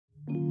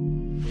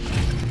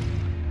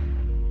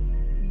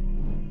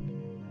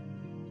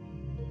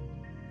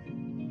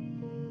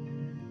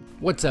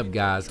What's up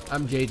guys,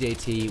 I'm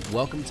JayJT,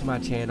 welcome to my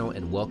channel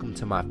and welcome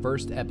to my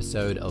first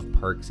episode of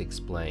Perks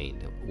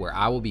Explained, where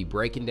I will be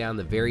breaking down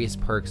the various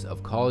perks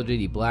of Call of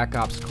Duty Black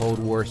Ops Cold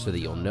War so that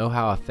you'll know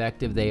how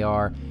effective they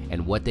are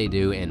and what they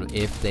do and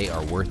if they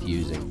are worth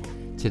using.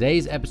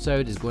 Today's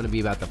episode is going to be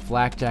about the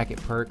flak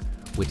jacket perk,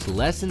 which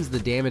lessens the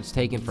damage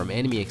taken from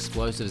enemy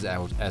explosives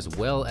as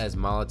well as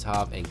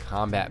Molotov and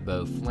combat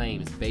bow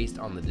flames based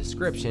on the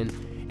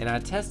description. And I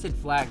tested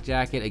flak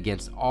jacket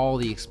against all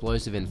the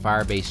explosive and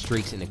fire-based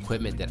streaks and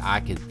equipment that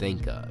I could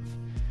think of.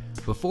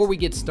 Before we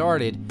get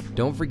started,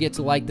 don't forget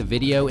to like the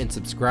video and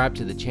subscribe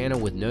to the channel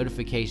with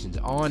notifications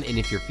on, and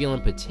if you're feeling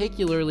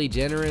particularly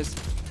generous,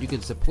 you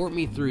can support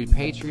me through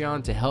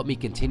Patreon to help me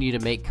continue to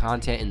make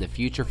content in the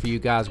future for you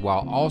guys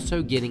while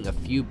also getting a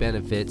few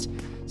benefits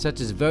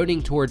such as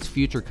voting towards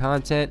future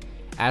content,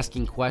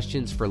 asking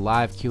questions for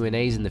live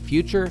Q&As in the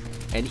future,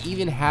 and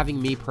even having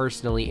me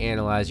personally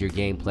analyze your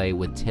gameplay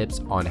with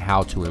tips on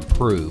how to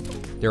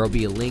improve. There will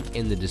be a link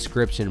in the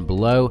description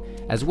below,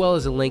 as well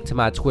as a link to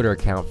my Twitter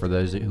account for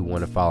those who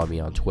want to follow me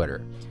on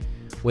Twitter.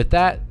 With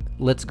that,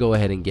 let's go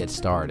ahead and get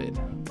started.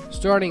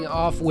 Starting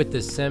off with the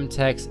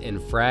Semtex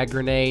and Frag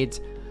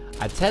grenades.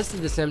 I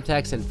tested the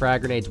Semtex and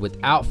Frag grenades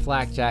without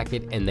flak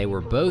jacket, and they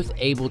were both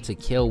able to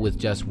kill with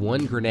just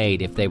one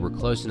grenade if they were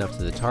close enough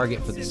to the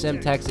target. For the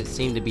Semtex, it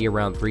seemed to be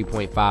around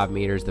 3.5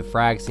 meters. The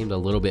Frag seemed a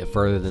little bit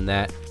further than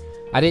that.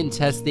 I didn't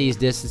test these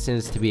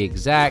distances to be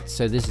exact,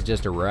 so this is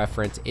just a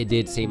reference. It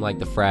did seem like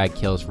the Frag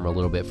kills from a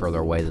little bit further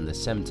away than the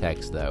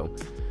Semtex though.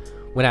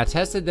 When I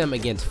tested them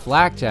against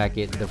flak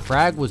jacket, the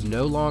Frag was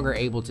no longer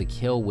able to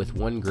kill with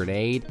one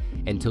grenade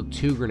and took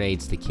two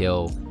grenades to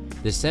kill.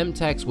 The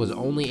Semtex was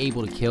only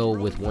able to kill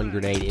with one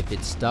grenade if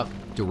it stuck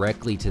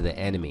directly to the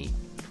enemy.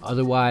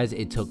 Otherwise,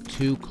 it took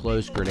two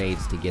close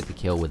grenades to get the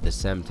kill with the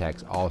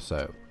Semtex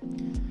also.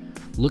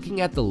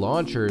 Looking at the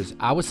launchers,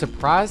 I was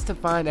surprised to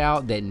find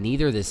out that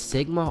neither the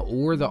Sigma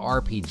or the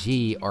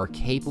RPG are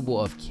capable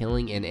of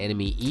killing an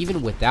enemy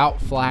even without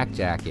flak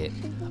jacket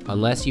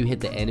unless you hit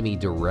the enemy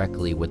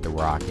directly with the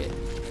rocket.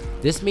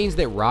 This means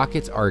that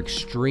rockets are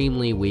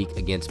extremely weak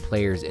against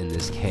players in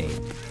this game.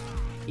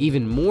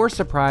 Even more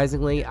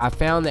surprisingly, I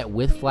found that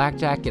with flak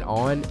jacket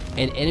on,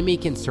 an enemy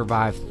can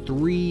survive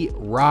 3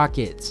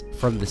 rockets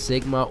from the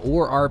Sigma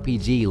or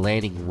RPG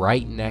landing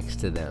right next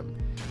to them.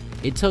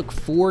 It took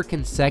 4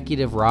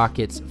 consecutive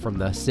rockets from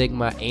the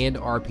Sigma and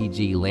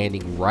RPG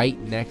landing right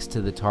next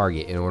to the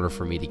target in order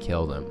for me to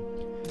kill them.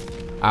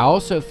 I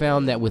also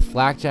found that with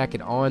flak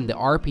jacket on, the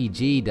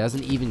RPG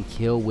doesn't even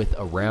kill with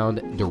a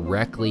round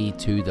directly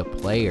to the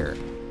player.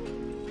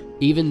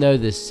 Even though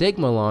the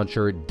Sigma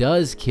launcher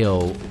does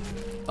kill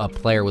a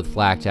player with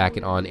flak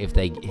jacket on if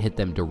they hit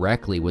them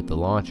directly with the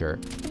launcher.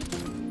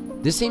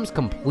 This seems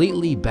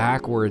completely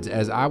backwards,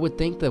 as I would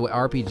think the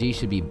RPG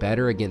should be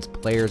better against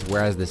players,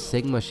 whereas the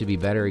Sigma should be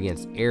better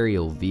against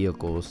aerial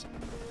vehicles.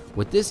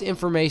 With this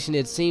information,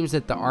 it seems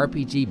that the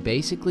RPG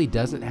basically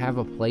doesn't have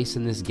a place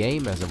in this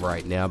game as of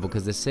right now,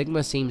 because the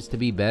Sigma seems to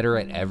be better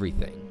at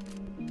everything.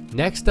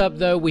 Next up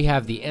though, we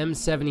have the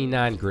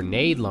M79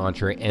 grenade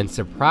launcher, and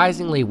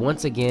surprisingly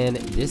once again,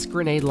 this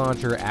grenade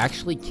launcher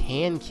actually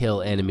can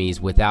kill enemies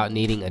without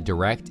needing a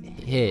direct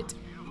hit,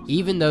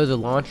 even though the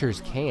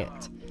launchers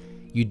can't.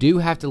 You do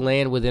have to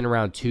land within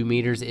around 2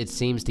 meters it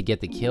seems to get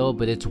the kill,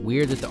 but it's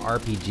weird that the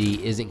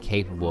RPG isn't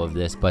capable of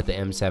this, but the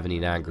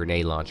M79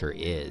 grenade launcher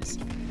is.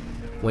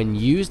 When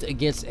used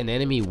against an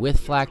enemy with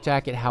flak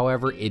jacket,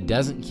 however, it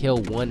doesn't kill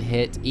one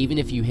hit even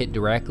if you hit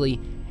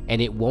directly, and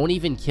it won't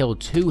even kill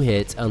 2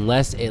 hits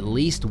unless at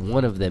least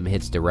one of them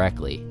hits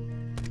directly.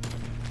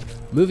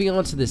 Moving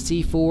on to the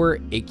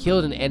C4, it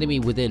killed an enemy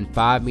within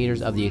 5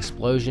 meters of the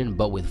explosion,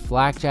 but with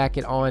flak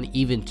jacket on,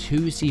 even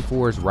 2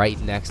 C4s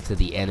right next to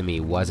the enemy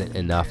wasn't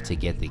enough to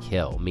get the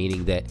kill,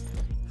 meaning that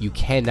you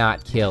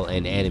cannot kill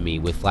an enemy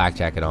with flak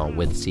jacket on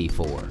with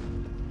C4.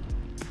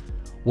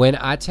 When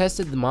I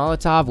tested the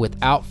Molotov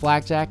without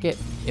flak jacket,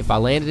 if I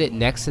landed it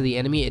next to the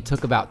enemy, it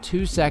took about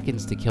 2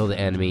 seconds to kill the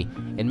enemy,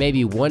 and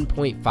maybe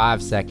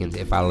 1.5 seconds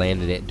if I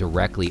landed it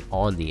directly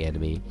on the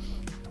enemy.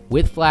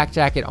 With flak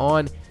jacket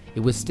on, it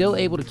was still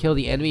able to kill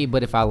the enemy,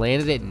 but if I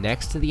landed it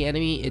next to the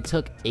enemy, it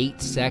took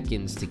 8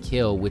 seconds to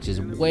kill, which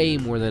is way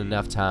more than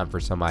enough time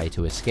for somebody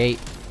to escape.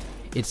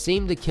 It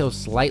seemed to kill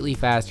slightly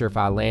faster if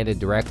I landed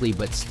directly,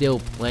 but still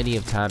plenty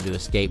of time to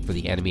escape for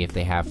the enemy if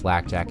they have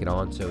flak jacket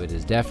on, so it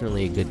is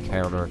definitely a good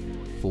counter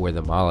for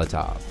the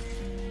Molotov.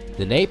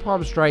 The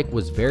NapalmStrike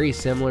was very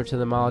similar to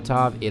the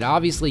Molotov. It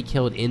obviously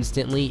killed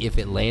instantly if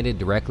it landed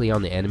directly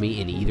on the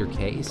enemy in either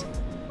case,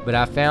 but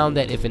I found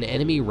that if an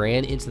enemy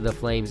ran into the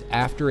flames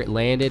after it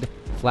landed,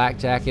 flak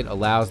jacket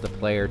allows the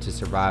player to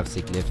survive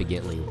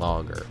significantly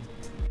longer.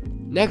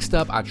 Next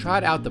up, I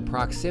tried out the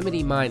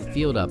proximity mine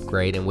field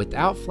upgrade, and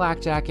without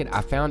flak jacket,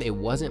 I found it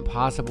wasn't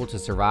possible to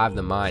survive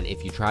the mine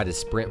if you try to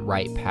sprint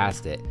right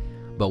past it.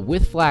 But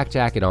with flak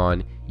jacket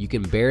on, you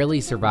can barely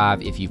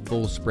survive if you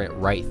full sprint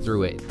right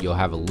through it. You'll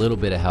have a little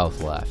bit of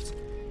health left.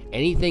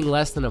 Anything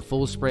less than a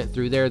full sprint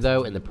through there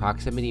though, and the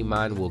proximity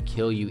mine will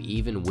kill you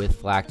even with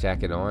flak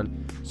jacket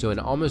on. So in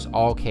almost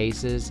all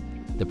cases,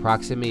 the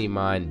proximity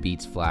mine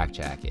beats flak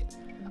jacket.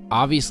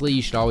 Obviously,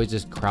 you should always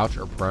just crouch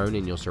or prone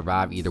and you'll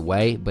survive either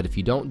way, but if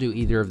you don't do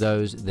either of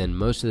those, then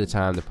most of the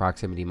time the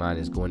proximity mine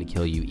is going to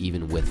kill you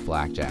even with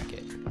flak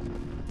jacket.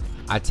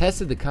 I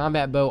tested the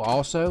combat bow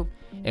also,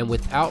 and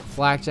without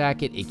flak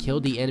jacket, it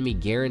killed the enemy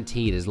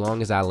guaranteed as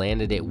long as I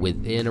landed it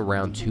within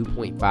around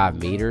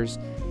 2.5 meters,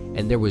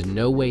 and there was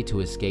no way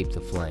to escape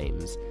the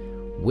flames.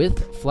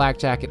 With flak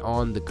jacket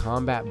on, the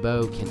combat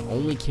bow can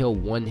only kill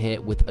one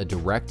hit with a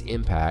direct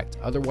impact,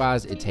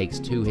 otherwise it takes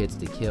 2 hits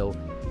to kill,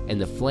 and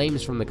the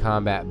flames from the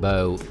combat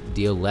bow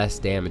deal less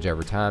damage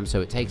over time, so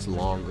it takes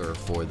longer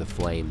for the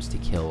flames to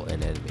kill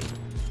an enemy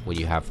when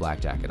you have flak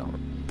jacket on.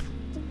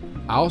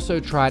 I also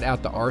tried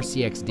out the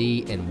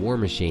RCXD and War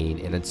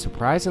Machine, and it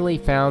surprisingly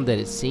found that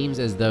it seems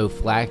as though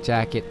flak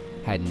jacket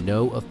had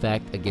no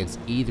effect against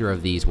either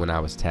of these when I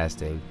was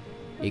testing.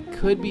 It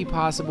could be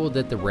possible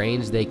that the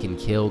range they can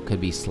kill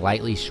could be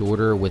slightly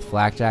shorter with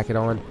flak jacket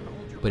on,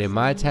 but in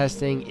my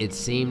testing it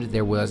seemed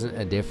there wasn't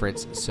a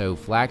difference, so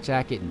flak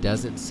jacket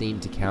doesn't seem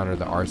to counter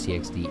the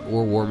RCXD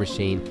or War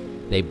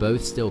Machine. They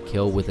both still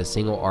kill with a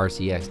single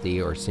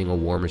RCXD or single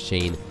War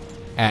Machine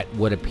at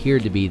what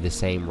appeared to be the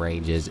same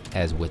ranges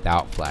as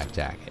without flak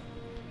jacket.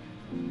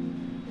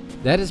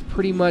 That is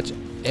pretty much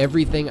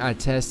everything I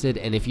tested,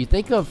 and if you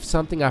think of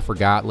something I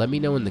forgot, let me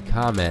know in the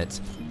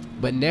comments.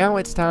 But now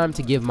it's time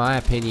to give my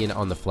opinion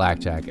on the flak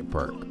jacket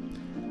perk.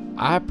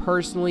 I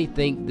personally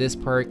think this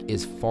perk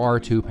is far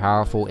too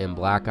powerful in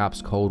Black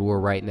Ops Cold War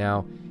right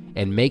now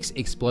and makes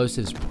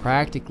explosives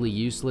practically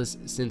useless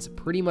since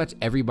pretty much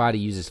everybody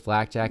uses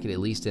flak jacket, at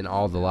least in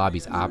all the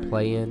lobbies I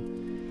play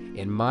in.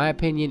 In my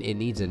opinion, it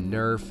needs a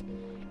nerf,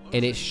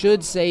 and it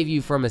should save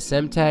you from a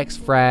Semtex,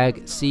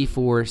 Frag,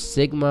 C4,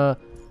 Sigma,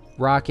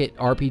 Rocket,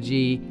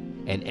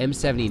 RPG, and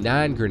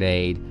M79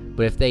 grenade.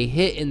 But if they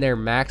hit in their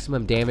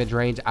maximum damage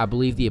range, I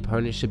believe the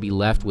opponent should be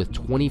left with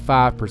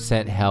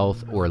 25%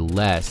 health or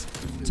less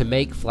to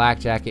make flak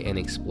jacket and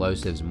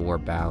explosives more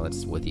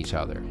balanced with each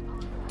other.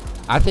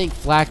 I think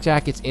flak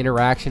jacket's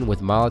interaction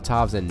with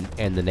Molotovs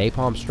and the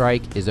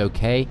NapalmStrike is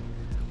okay,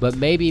 but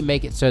maybe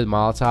make it so the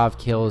Molotov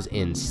kills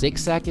in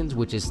 6 seconds,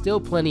 which is still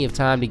plenty of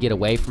time to get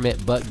away from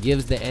it, but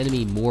gives the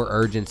enemy more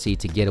urgency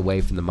to get away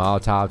from the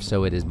Molotov,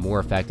 so it is more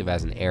effective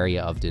as an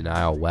area of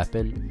denial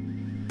weapon.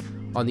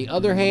 On the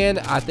other hand,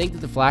 I think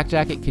that the flak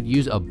jacket could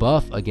use a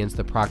buff against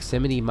the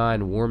proximity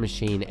mine, War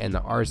Machine, and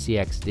the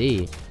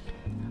RCXD.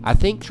 I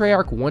think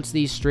Treyarch wants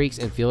these streaks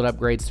and field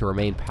upgrades to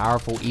remain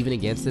powerful even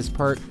against this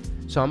perk,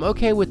 so I'm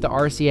okay with the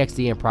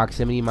RCXD and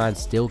proximity mine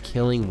still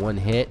killing one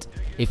hit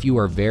if you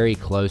are very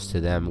close to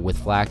them with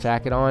flak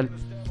jacket on,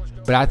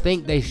 but I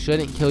think they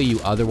shouldn't kill you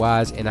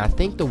otherwise, and I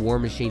think the War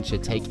Machine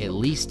should take at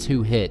least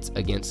 2 hits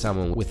against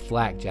someone with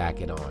flak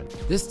jacket on.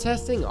 This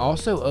testing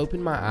also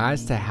opened my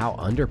eyes to how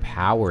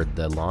underpowered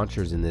the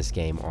launchers in this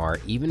game are,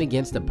 even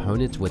against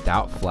opponents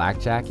without flak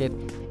jacket,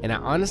 and I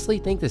honestly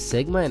think the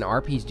Sigma and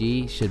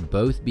RPG should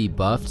both be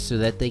buffed so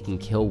that they can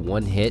kill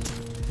one hit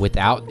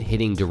without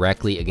hitting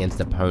directly against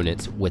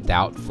opponents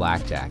without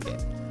flak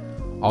jacket.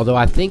 Although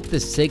I think the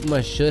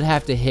Sigma should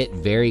have to hit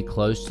very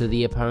close to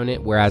the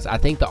opponent, whereas I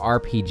think the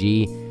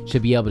RPG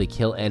should be able to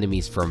kill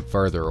enemies from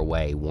further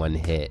away one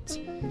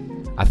hit.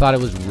 I thought it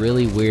was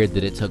really weird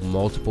that it took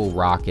multiple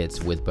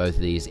rockets with both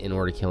of these in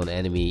order to kill an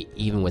enemy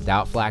even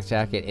without flak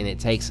jacket, and it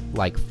takes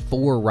like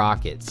 4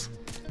 rockets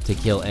to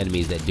kill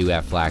enemies that do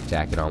have flak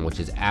jacket on,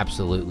 which is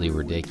absolutely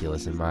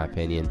ridiculous in my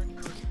opinion.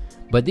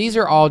 But these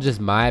are all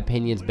just my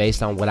opinions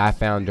based on what I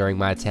found during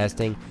my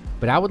testing.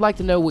 But I would like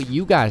to know what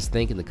you guys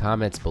think in the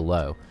comments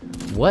below.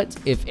 What,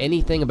 if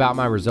anything, about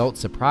my results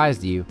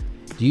surprised you?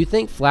 Do you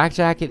think flak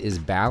jacket is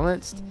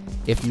balanced?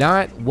 If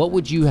not, what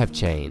would you have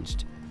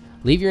changed?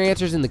 Leave your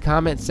answers in the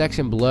comments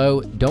section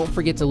below. Don't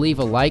forget to leave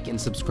a like and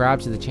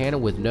subscribe to the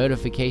channel with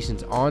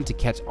notifications on to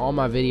catch all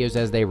my videos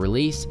as they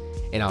release.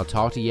 And I'll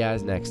talk to you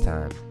guys next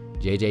time.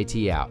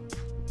 JayJT out.